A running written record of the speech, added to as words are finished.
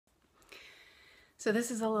So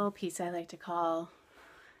this is a little piece I like to call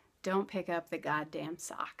Don't Pick Up the Goddamn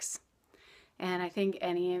Socks. And I think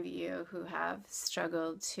any of you who have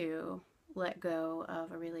struggled to let go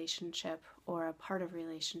of a relationship or a part of a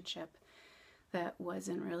relationship that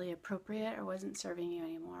wasn't really appropriate or wasn't serving you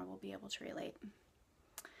anymore will be able to relate.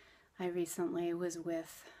 I recently was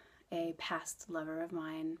with a past lover of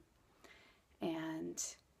mine, and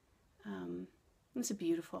it was a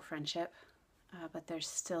beautiful friendship. But there's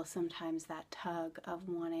still sometimes that tug of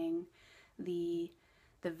wanting the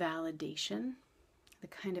validation, the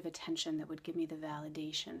kind of attention that would give me the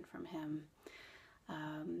validation from him,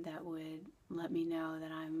 that would let me know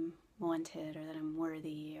that I'm wanted or that I'm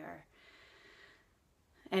worthy or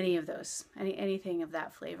any of those, anything of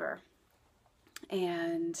that flavor.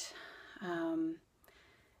 And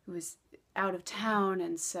it was out of town,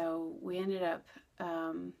 and so we ended up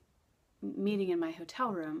meeting in my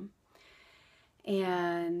hotel room.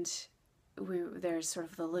 And there's sort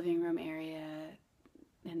of the living room area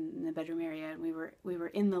and the bedroom area, and we were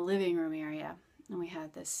in the living room area, and we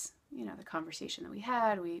had this, the conversation that we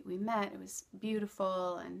had. We met. It was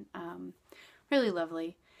beautiful and really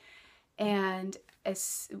lovely. And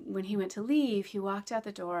when he went to leave, he walked out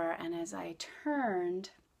the door, and as I turned,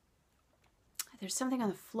 there's something on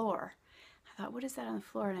the floor. I thought, what is that on the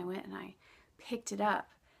floor? And I went and I picked it up,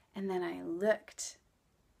 and then I looked,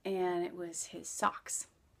 and it was his socks.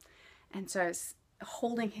 And so I was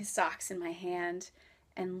holding his socks in my hand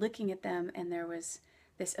and looking at them, and there was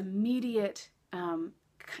this immediate kind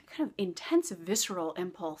of intense visceral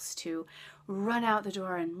impulse to run out the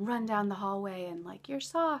door and run down the hallway and like, your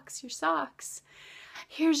socks,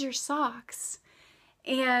 here's your socks.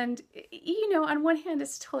 And on one hand,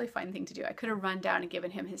 it's a totally fine thing to do. I could have run down and given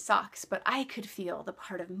him his socks, but I could feel the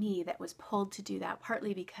part of me that was pulled to do that,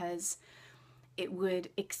 partly because it would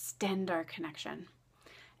extend our connection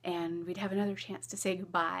and we'd have another chance to say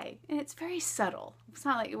goodbye. And it's very subtle. It's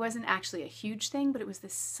not like it wasn't actually a huge thing, but it was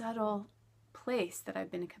this subtle place that I've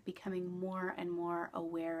been becoming more and more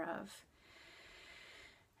aware of,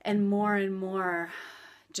 and more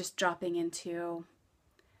just dropping into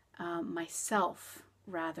myself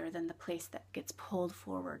rather than the place that gets pulled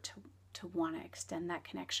forward to want to extend that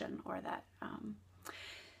connection or that.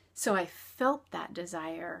 So I felt that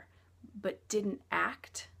desire but didn't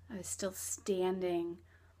act. I was still standing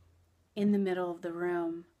in the middle of the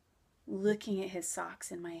room looking at his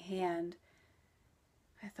socks in my hand.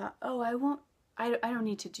 I thought, oh, I don't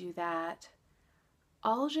need to do that.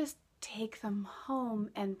 I'll just take them home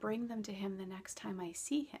and bring them to him the next time I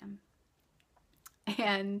see him.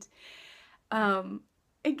 And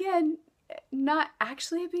again, not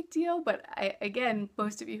actually a big deal, but again,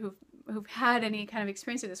 most of you who've had any kind of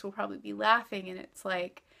experience of this will probably be laughing. And it's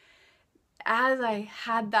like, as I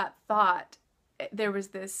had that thought, there was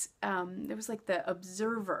like the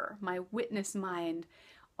observer, my witness mind,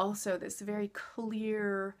 also this very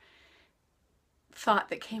clear thought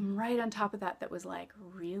that came right on top of that was like,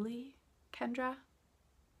 really, Kendra?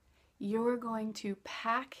 You're going to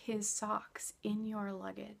pack his socks in your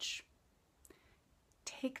luggage,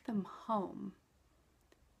 take them home,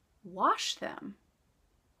 wash them,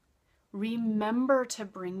 remember to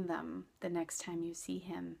bring them the next time you see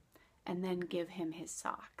him, and then give him his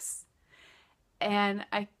socks. And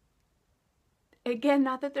again,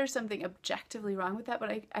 not that there's something objectively wrong with that, but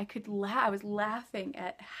I was laughing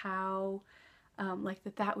at how,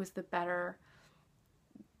 that was the better,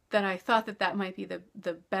 that I thought that might be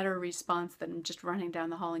the better response than just running down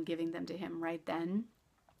the hall and giving them to him right then.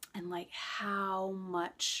 And like how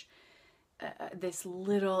much this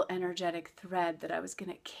little energetic thread that I was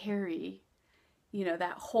going to carry,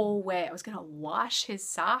 that whole way. I was going to wash his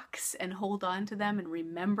socks and hold on to them and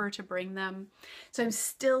remember to bring them. So I'm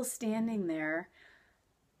still standing there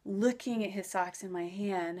looking at his socks in my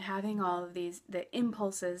hand, having all of the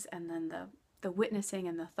impulses and then the witnessing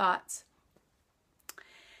and the thoughts.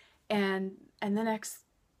 And the next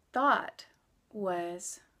thought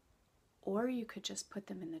was, or you could just put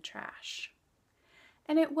them in the trash.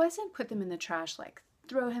 And it wasn't put them in the trash like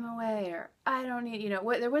throw him away or I don't need,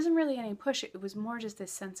 there wasn't really any push. It was more just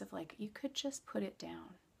this sense of like, you could just put it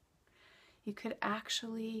down. You could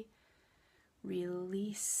actually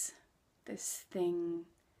release this thing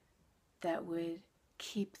that would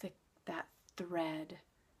keep that thread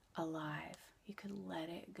alive. You could let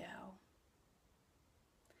it go.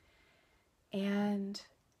 And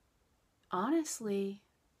honestly,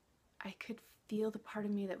 I could feel the part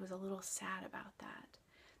of me that was a little sad about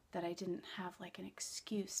that I didn't have like an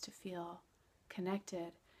excuse to feel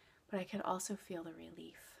connected, but I could also feel the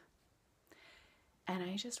relief. And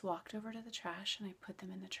I just walked over to the trash and I put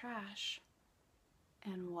them in the trash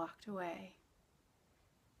and walked away.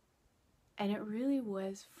 And it really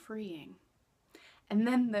was freeing. And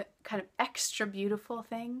then the kind of extra beautiful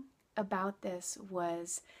thing about this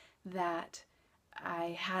was that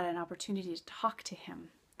I had an opportunity to talk to him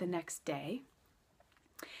the next day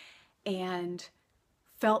and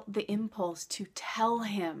felt the impulse to tell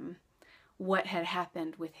him what had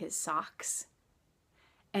happened with his socks.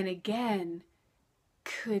 And again,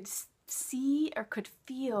 could see or could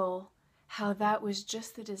feel how that was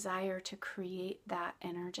just the desire to create that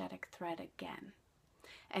energetic thread again.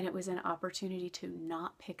 And it was an opportunity to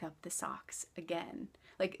not pick up the socks again.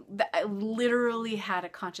 Like, I literally had a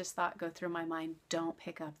conscious thought go through my mind, don't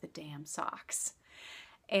pick up the damn socks.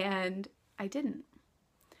 And I didn't.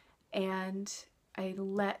 And I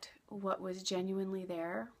let what was genuinely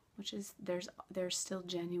there, which is there's still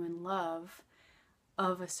genuine love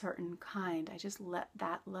of a certain kind. I just let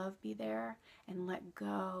that love be there and let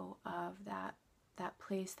go of that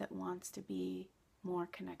place that wants to be more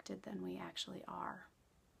connected than we actually are.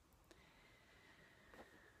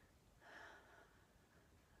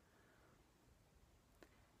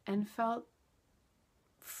 And felt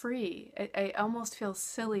free. I almost feel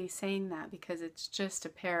silly saying that because it's just a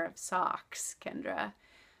pair of socks, Kendra.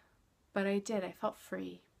 But I did. I felt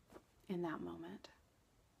free in that moment.